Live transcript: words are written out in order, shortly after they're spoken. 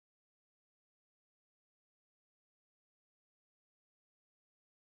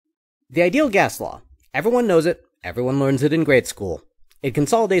The ideal gas law. Everyone knows it, everyone learns it in grade school. It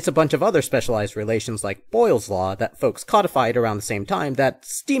consolidates a bunch of other specialized relations like Boyle's law that folks codified around the same time that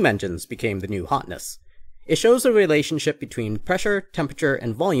steam engines became the new hotness. It shows the relationship between pressure, temperature,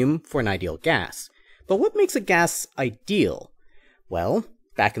 and volume for an ideal gas. But what makes a gas ideal? Well,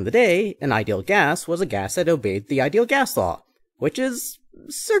 back in the day, an ideal gas was a gas that obeyed the ideal gas law, which is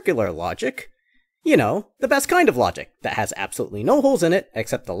circular logic. You know, the best kind of logic, that has absolutely no holes in it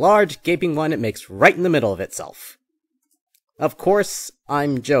except the large, gaping one it makes right in the middle of itself. Of course,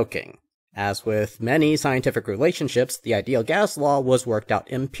 I'm joking. As with many scientific relationships, the ideal gas law was worked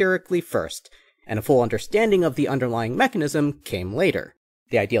out empirically first, and a full understanding of the underlying mechanism came later.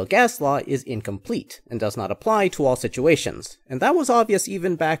 The ideal gas law is incomplete and does not apply to all situations, and that was obvious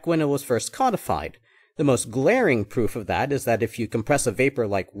even back when it was first codified. The most glaring proof of that is that if you compress a vapor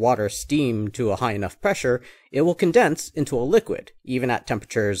like water steam to a high enough pressure, it will condense into a liquid, even at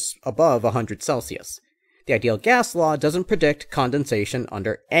temperatures above 100 Celsius. The ideal gas law doesn't predict condensation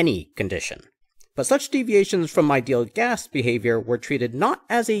under any condition. But such deviations from ideal gas behavior were treated not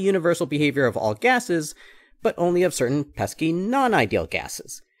as a universal behavior of all gases, but only of certain pesky non-ideal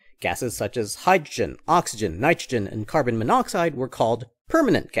gases. Gases such as hydrogen, oxygen, nitrogen, and carbon monoxide were called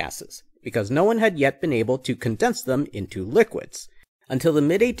permanent gases, because no one had yet been able to condense them into liquids. Until the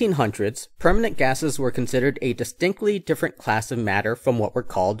mid-1800s, permanent gases were considered a distinctly different class of matter from what were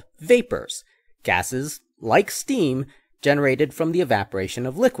called vapors, gases, like steam, generated from the evaporation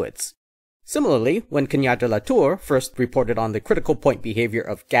of liquids. Similarly, when Cagniard de la Tour first reported on the critical point behavior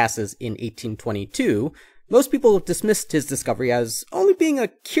of gases in 1822, most people dismissed his discovery as only being a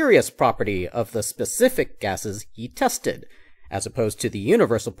curious property of the specific gases he tested, as opposed to the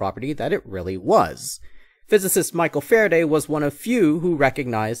universal property that it really was. Physicist Michael Faraday was one of few who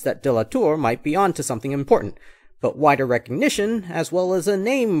recognized that de la Tour might be onto something important, but wider recognition, as well as a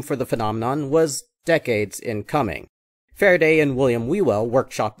name for the phenomenon, was decades in coming. Faraday and William Whewell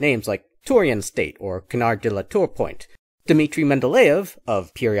workshopped names like Tourian state or Cagniard de la Tour point. Dmitry Mendeleev,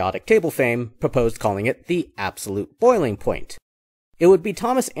 of periodic table fame, proposed calling it the absolute boiling point. It would be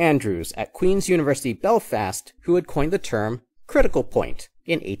Thomas Andrews at Queen's University Belfast who had coined the term critical point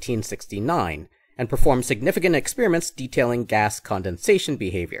in 1869 and performed significant experiments detailing gas condensation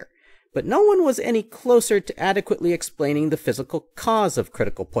behavior. But no one was any closer to adequately explaining the physical cause of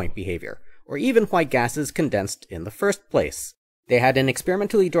critical point behavior, or even why gases condensed in the first place. They had an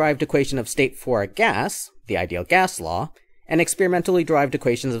experimentally derived equation of state for a gas, the ideal gas law, and experimentally derived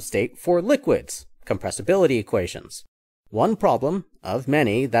equations of state for liquids, compressibility equations. One problem, of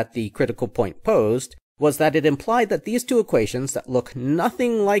many, that the critical point posed was that it implied that these two equations that look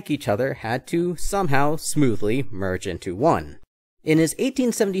nothing like each other had to somehow smoothly merge into one. In his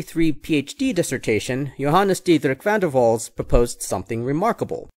 1873 PhD dissertation, Johannes Diederik van der Waals proposed something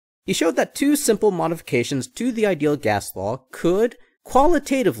remarkable. He showed that two simple modifications to the ideal gas law could,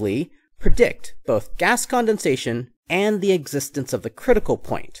 qualitatively, predict both gas condensation and the existence of the critical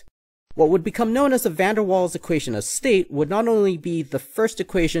point. What would become known as the van der Waals equation of state would not only be the first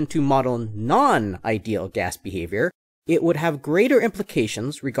equation to model non-ideal gas behavior, it would have greater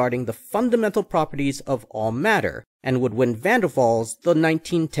implications regarding the fundamental properties of all matter, and would win van der Waals the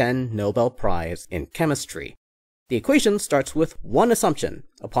 1910 Nobel Prize in Chemistry. The equation starts with one assumption,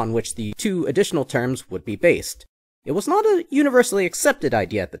 upon which the two additional terms would be based. It was not a universally accepted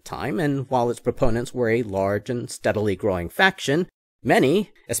idea at the time, and while its proponents were a large and steadily growing faction,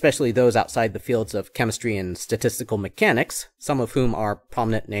 many, especially those outside the fields of chemistry and statistical mechanics, some of whom are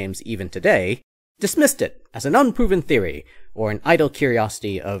prominent names even today, dismissed it as an unproven theory, or an idle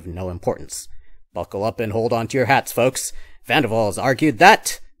curiosity of no importance. Buckle up and hold on to your hats, folks. Van der Waals argued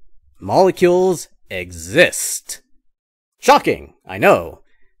that molecules exist. Shocking, I know.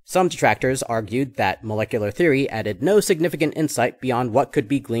 Some detractors argued that molecular theory added no significant insight beyond what could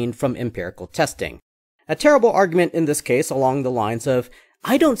be gleaned from empirical testing. A terrible argument in this case along the lines of,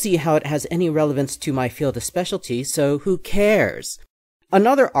 I don't see how it has any relevance to my field of specialty, so who cares?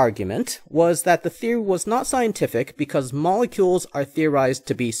 Another argument was that the theory was not scientific because molecules are theorized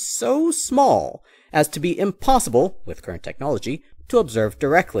to be so small as to be impossible, with current technology, to observe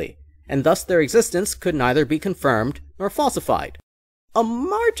directly, and thus their existence could neither be confirmed nor falsified. A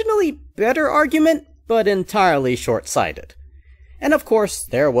marginally better argument, but entirely short-sighted. And of course,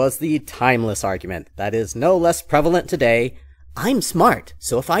 there was the timeless argument that is no less prevalent today. I'm smart,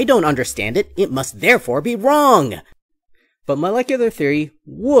 so if I don't understand it, it must therefore be wrong. But molecular theory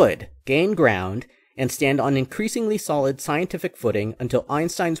would gain ground and stand on increasingly solid scientific footing until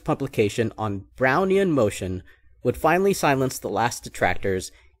Einstein's publication on Brownian motion would finally silence the last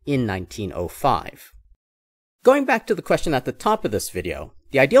detractors in 1905. Going back to the question at the top of this video,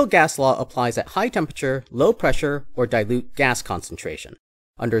 The ideal gas law applies at high temperature, low pressure, or dilute gas concentration.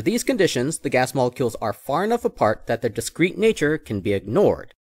 Under these conditions, the gas molecules are far enough apart that their discrete nature can be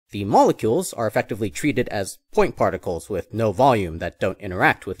ignored. The molecules are effectively treated as point particles with no volume that don't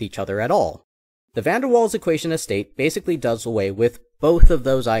interact with each other at all. The van der Waals equation of state basically does away with both of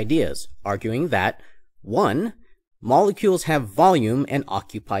those ideas, arguing that 1. Molecules have volume and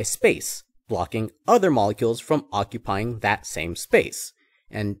occupy space, blocking other molecules from occupying that same space.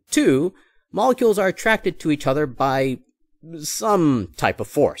 And 2. Molecules are attracted to each other by some type of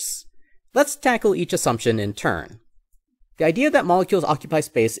force. Let's tackle each assumption in turn. The idea that molecules occupy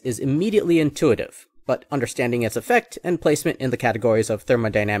space is immediately intuitive, but understanding its effect and placement in the categories of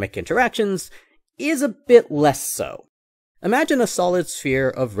thermodynamic interactions is a bit less so. Imagine a solid sphere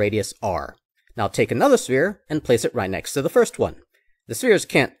of radius r. Now take another sphere and place it right next to the first one. The spheres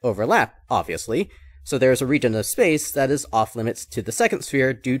can't overlap, obviously, so there is a region of space that is off-limits to the second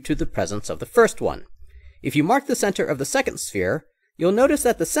sphere due to the presence of the first one. If you mark the center of the second sphere, you'll notice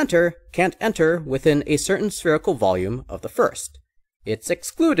that the center can't enter within a certain spherical volume of the first. It's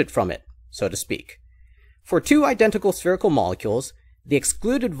excluded from it, so to speak. For two identical spherical molecules, the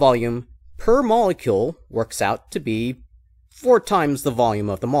excluded volume per molecule works out to be 4 times the volume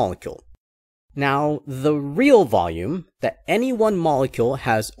of the molecule. Now, the real volume that any one molecule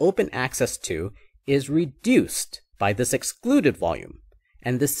has open access to is reduced by this excluded volume,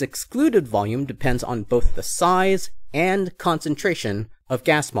 and this excluded volume depends on both the size and concentration of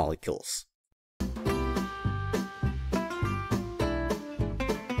gas molecules.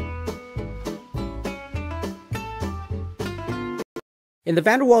 In the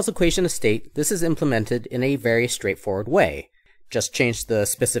van der Waals equation of state, this is implemented in a very straightforward way. Just change the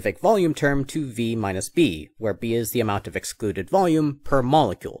specific volume term to V minus B, where B is the amount of excluded volume per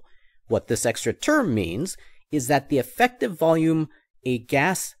molecule. What this extra term means is that the effective volume a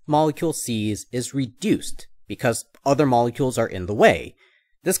gas molecule sees is reduced because other molecules are in the way.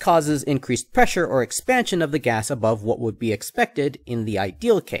 This causes increased pressure or expansion of the gas above what would be expected in the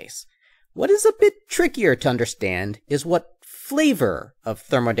ideal case. What is a bit trickier to understand is what flavor of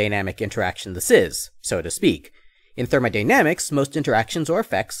thermodynamic interaction this is, so to speak. In thermodynamics, most interactions or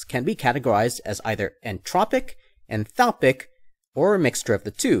effects can be categorized as either entropic, enthalpic, or a mixture of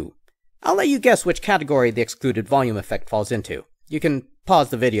the two. I'll let you guess which category the excluded volume effect falls into. You can pause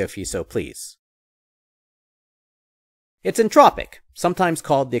the video if you so please. It's entropic, sometimes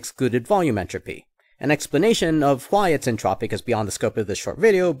called the excluded volume entropy. An explanation of why it's entropic is beyond the scope of this short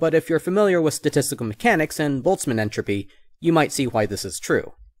video, but if you're familiar with statistical mechanics and Boltzmann entropy, you might see why this is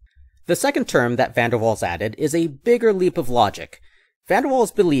true. The second term that van der Waals added is a bigger leap of logic. Van der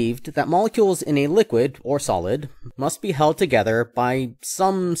Waals believed that molecules in a liquid, or solid, must be held together by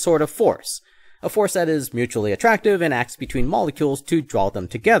some sort of force. A force that is mutually attractive and acts between molecules to draw them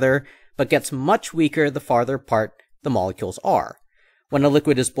together, but gets much weaker the farther apart the molecules are. When a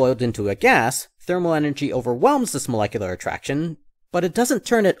liquid is boiled into a gas, thermal energy overwhelms this molecular attraction, but it doesn't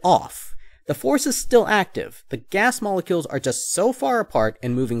turn it off. The force is still active. The gas molecules are just so far apart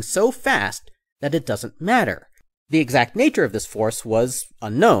and moving so fast that it doesn't matter. The exact nature of this force was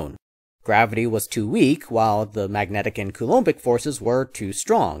unknown. Gravity was too weak, while the magnetic and coulombic forces were too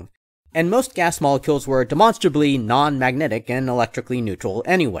strong. And most gas molecules were demonstrably non-magnetic and electrically neutral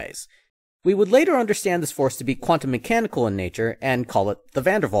anyways. We would later understand this force to be quantum mechanical in nature and call it the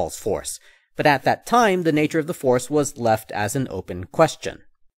van der Waals force, but at that time the nature of the force was left as an open question.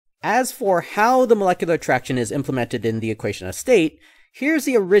 As for how the molecular attraction is implemented in the equation of state, here's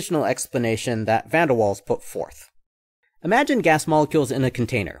the original explanation that van der Waals put forth. Imagine gas molecules in a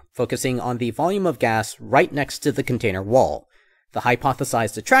container, focusing on the volume of gas right next to the container wall. The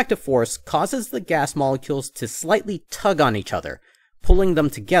hypothesized attractive force causes the gas molecules to slightly tug on each other, pulling them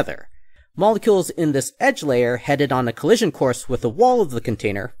together. Molecules in this edge layer headed on a collision course with the wall of the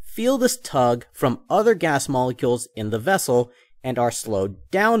container feel this tug from other gas molecules in the vessel and are slowed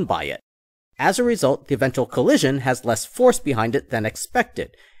down by it. As a result, the eventual collision has less force behind it than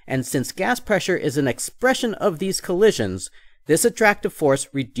expected, and since gas pressure is an expression of these collisions, this attractive force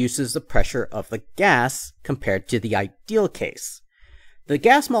reduces the pressure of the gas compared to the ideal case. The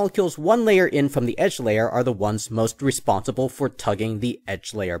gas molecules one layer in from the edge layer are the ones most responsible for tugging the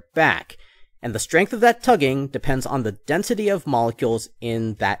edge layer back, and the strength of that tugging depends on the density of molecules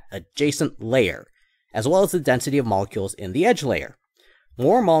in that adjacent layer, as well as the density of molecules in the edge layer.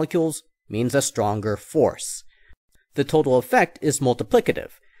 More molecules means a stronger force. The total effect is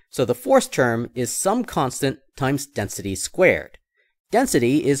multiplicative, so the force term is some constant times density squared.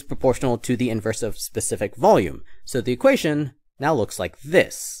 Density is proportional to the inverse of specific volume, so the equation now looks like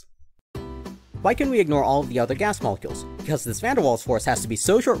this. why can we ignore all of the other gas molecules? Because this van der Waals force has to be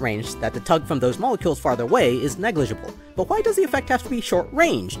so short-ranged that the tug from those molecules farther away is negligible. But why does the effect have to be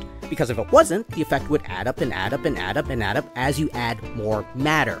short-ranged? Because if it wasn't, the effect would add up and add up and add up and add up as you add more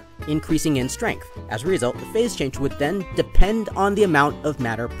matter, increasing in strength. As a result, the phase change would then depend on the amount of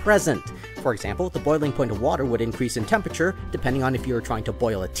matter present. For example, the boiling point of water would increase in temperature depending on if you were trying to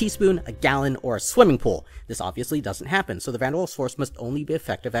boil a teaspoon, a gallon, or a swimming pool. This obviously doesn't happen, so the van der Waals force must only be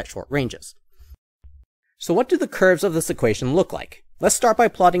effective at short ranges. So what do the curves of this equation look like? Let's start by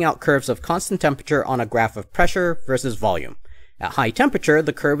plotting out curves of constant temperature on a graph of pressure versus volume. At high temperature,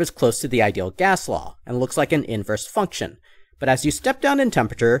 the curve is close to the ideal gas law and looks like an inverse function. But as you step down in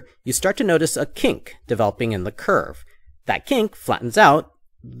temperature, you start to notice a kink developing in the curve. That kink flattens out,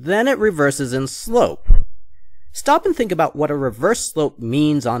 then it reverses in slope. Stop and think about what a reverse slope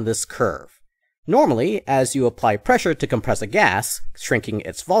means on this curve. Normally, as you apply pressure to compress a gas, shrinking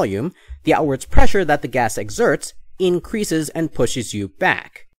its volume, the outwards pressure that the gas exerts increases and pushes you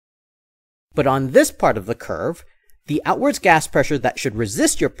back. But on this part of the curve, the outwards gas pressure that should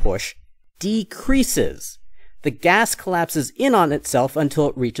resist your push decreases. The gas collapses in on itself until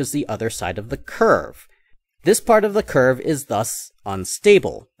it reaches the other side of the curve. This part of the curve is thus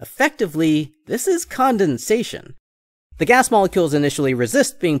unstable. Effectively, this is condensation. The gas molecules initially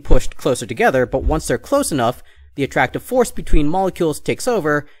resist being pushed closer together, but once they're close enough, the attractive force between molecules takes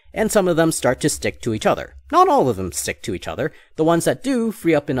over, and some of them start to stick to each other. Not all of them stick to each other. The ones that do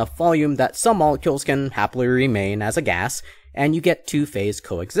free up enough volume that some molecules can happily remain as a gas, and you get two-phase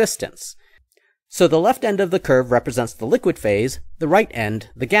coexistence. So the left end of the curve represents the liquid phase, the right end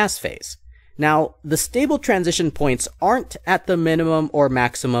the gas phase. Now, the stable transition points aren't at the minimum or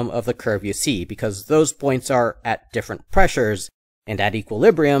maximum of the curve you see, because those points are at different pressures, and at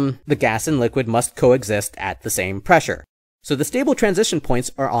equilibrium, the gas and liquid must coexist at the same pressure. So the stable transition points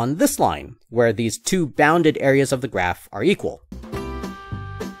are on this line, where these two bounded areas of the graph are equal.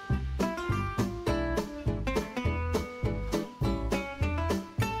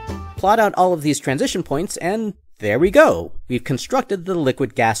 Plot out all of these transition points, and there we go! We've constructed the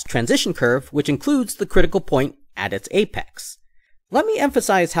liquid-gas transition curve, which includes the critical point at its apex. Let me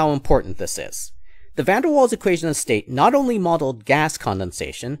emphasize how important this is. The van der Waals equation of state not only modeled gas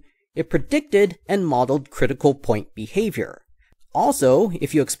condensation, it predicted and modeled critical point behavior. Also,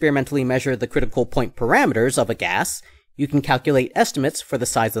 if you experimentally measure the critical point parameters of a gas, you can calculate estimates for the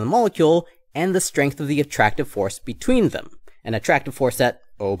size of the molecule and the strength of the attractive force between them. An attractive force that,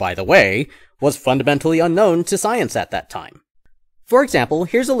 oh by the way, was fundamentally unknown to science at that time. For example,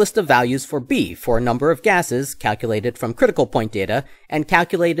 here's a list of values for B for a number of gases calculated from critical point data and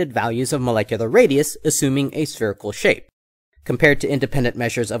calculated values of molecular radius assuming a spherical shape. Compared to independent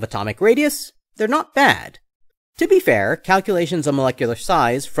measures of atomic radius, they're not bad. To be fair, calculations of molecular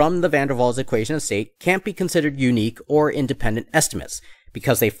size from the van der Waals equation of state can't be considered unique or independent estimates,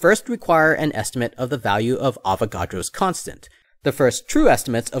 because they first require an estimate of the value of Avogadro's constant. The first true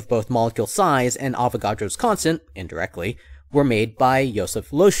estimates of both molecule size and Avogadro's constant, indirectly, were made by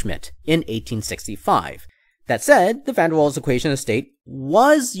Joseph Loschmidt in 1865. That said, the van der Waals equation of state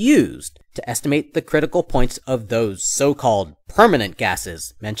was used to estimate the critical points of those so-called permanent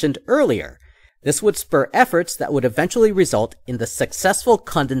gases mentioned earlier. This would spur efforts that would eventually result in the successful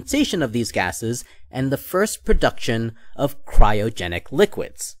condensation of these gases and the first production of cryogenic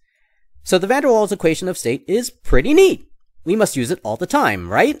liquids. So the van der Waals equation of state is pretty neat. We must use it all the time,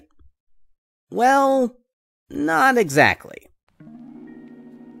 right? Well, not exactly.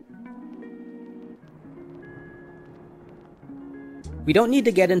 We don't need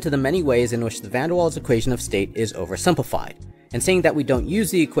to get into the many ways in which the van der Waals equation of state is oversimplified, and saying that we don't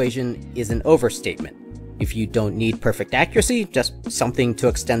use the equation is an overstatement. If you don't need perfect accuracy, just something to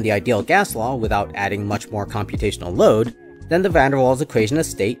extend the ideal gas law without adding much more computational load, then the van der Waals equation of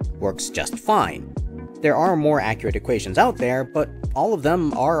state works just fine. There are more accurate equations out there, but all of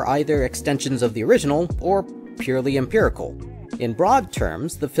them are either extensions of the original or purely empirical. In broad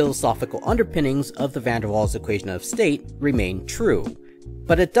terms, the philosophical underpinnings of the van der Waals equation of state remain true,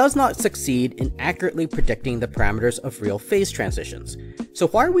 but it does not succeed in accurately predicting the parameters of real phase transitions. So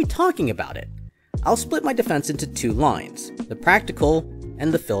why are we talking about it? I'll split my defense into two lines, the practical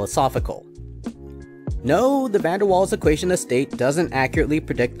and the philosophical. No, the van der Waals equation of state doesn't accurately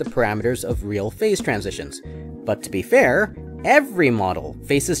predict the parameters of real phase transitions, but to be fair, every model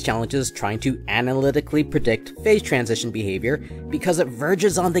faces challenges trying to analytically predict phase transition behavior because it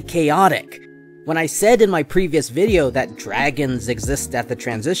verges on the chaotic. When I said in my previous video that dragons exist at the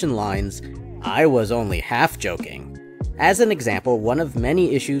transition lines, I was only half joking. As an example, one of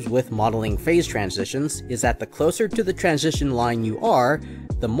many issues with modeling phase transitions is that the closer to the transition line you are,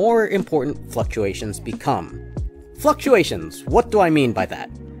 the more important fluctuations become. Fluctuations, what do I mean by that?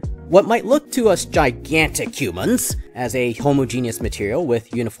 What might look to us gigantic humans as a homogeneous material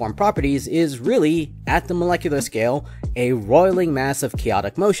with uniform properties is really, at the molecular scale, a roiling mass of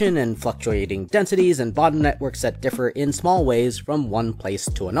chaotic motion and fluctuating densities and bottom networks that differ in small ways from one place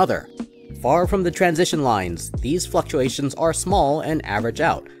to another. Far from the transition lines, these fluctuations are small and average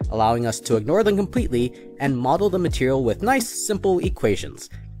out, allowing us to ignore them completely and model the material with nice, simple equations.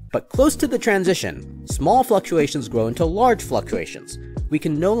 But close to the transition, small fluctuations grow into large fluctuations. We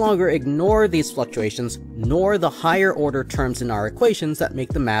can no longer ignore these fluctuations, nor the higher order terms in our equations that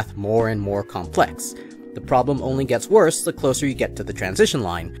make the math more and more complex. The problem only gets worse the closer you get to the transition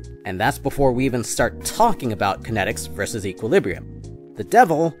line, and that's before we even start talking about kinetics versus equilibrium. The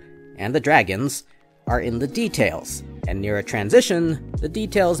devil, and the dragons, are in the details, and near a transition, the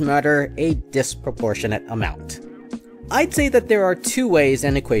details matter a disproportionate amount. I'd say that there are two ways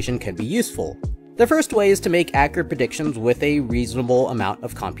an equation can be useful. The first way is to make accurate predictions with a reasonable amount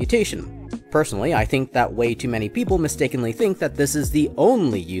of computation. Personally, I think that way too many people mistakenly think that this is the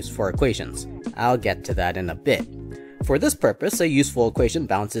only use for equations. I'll get to that in a bit. For this purpose, a useful equation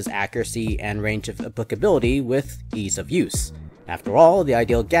balances accuracy and range of applicability with ease of use. After all, the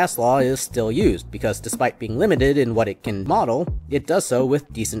ideal gas law is still used, because despite being limited in what it can model, it does so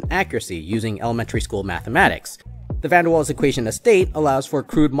with decent accuracy using elementary school mathematics. The van der Waals equation of state allows for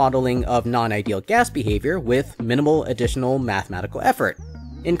crude modeling of non-ideal gas behavior with minimal additional mathematical effort.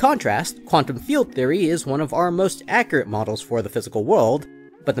 In contrast, quantum field theory is one of our most accurate models for the physical world,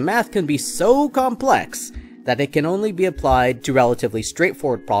 but the math can be so complex that it can only be applied to relatively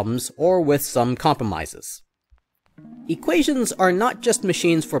straightforward problems or with some compromises. Equations are not just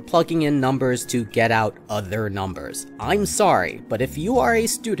machines for plugging in numbers to get out other numbers. I'm sorry, but if you are a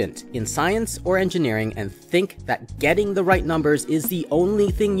student in science or engineering and think that getting the right numbers is the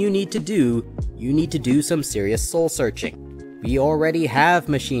only thing you need to do some serious soul searching. We already have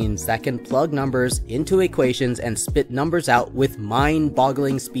machines that can plug numbers into equations and spit numbers out with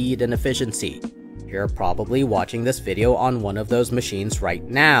mind-boggling speed and efficiency. You're probably watching this video on one of those machines right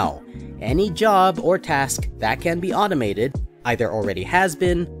now. Any job or task that can be automated either already has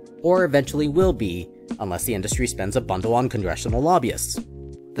been or eventually will be, unless the industry spends a bundle on congressional lobbyists.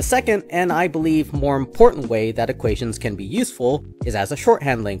 The second, and I believe more important way that equations can be useful is as a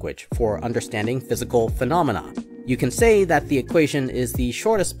shorthand language for understanding physical phenomena. You can say that the equation is the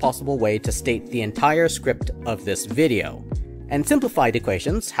shortest possible way to state the entire script of this video. And simplified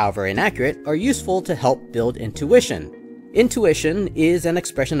equations, however inaccurate, are useful to help build intuition. Intuition is an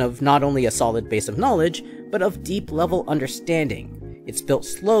expression of not only a solid base of knowledge, but of deep-level understanding. It's built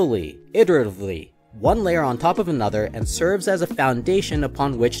slowly, iteratively, one layer on top of another, and serves as a foundation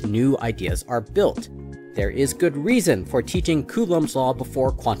upon which new ideas are built. There is good reason for teaching Coulomb's law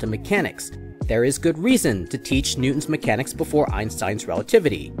before quantum mechanics. There is good reason to teach Newton's mechanics before Einstein's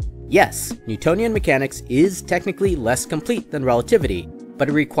relativity. Yes, Newtonian mechanics is technically less complete than relativity, but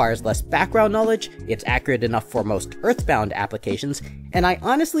it requires less background knowledge, it's accurate enough for most earthbound applications, and I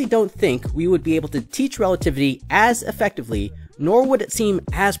honestly don't think we would be able to teach relativity as effectively, nor would it seem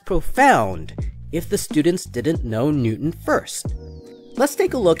as profound, if the students didn't know Newton first. Let's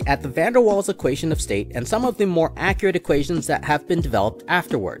take a look at the van der Waals equation of state and some of the more accurate equations that have been developed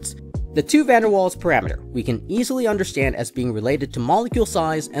afterwards. The 2 van der Waals parameter we can easily understand as being related to molecule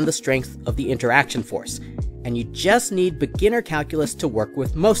size and the strength of the interaction force, and you just need beginner calculus to work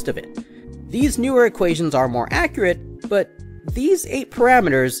with most of it. These newer equations are more accurate, but these 8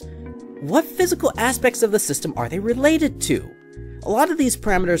 parameters, what physical aspects of the system are they related to? A lot of these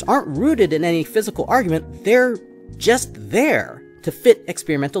parameters aren't rooted in any physical argument, they're just there to fit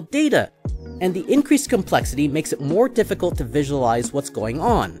experimental data. And the increased complexity makes it more difficult to visualize what's going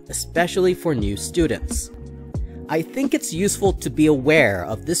on, especially for new students. I think it's useful to be aware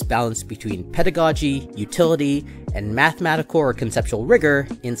of this balance between pedagogy, utility, and mathematical or conceptual rigor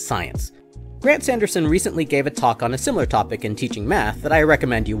in science. Grant Sanderson recently gave a talk on a similar topic in teaching math that I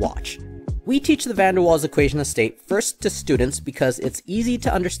recommend you watch. We teach the van der Waals equation of state first to students because it's easy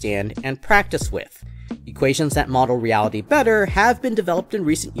to understand and practice with. Equations that model reality better have been developed in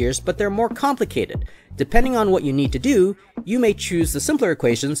recent years, but they're more complicated. Depending on what you need to do, you may choose the simpler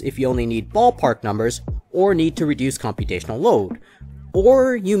equations if you only need ballpark numbers or need to reduce computational load.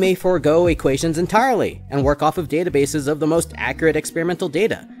 Or you may forego equations entirely and work off of databases of the most accurate experimental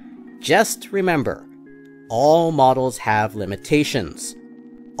data. Just remember, all models have limitations.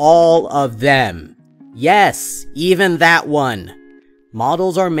 All of them. Yes, even that one.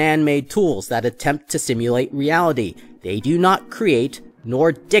 Models are man-made tools that attempt to simulate reality. They do not create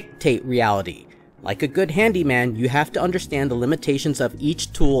nor dictate reality. Like a good handyman, you have to understand the limitations of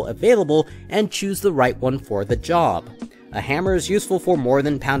each tool available and choose the right one for the job. A hammer is useful for more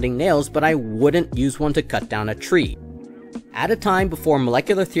than pounding nails, but I wouldn't use one to cut down a tree. At a time before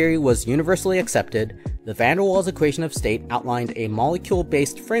molecular theory was universally accepted, the van der Waals equation of state outlined a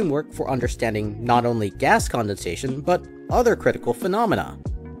molecule-based framework for understanding not only gas condensation, but other critical phenomena.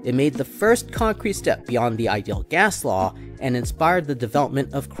 It made the first concrete step beyond the ideal gas law and inspired the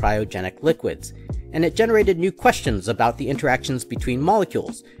development of cryogenic liquids, and it generated new questions about the interactions between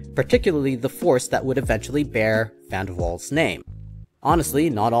molecules, particularly the force that would eventually bear van der Waals' name. Honestly,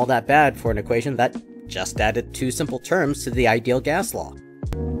 not all that bad for an equation that just added two simple terms to the ideal gas law.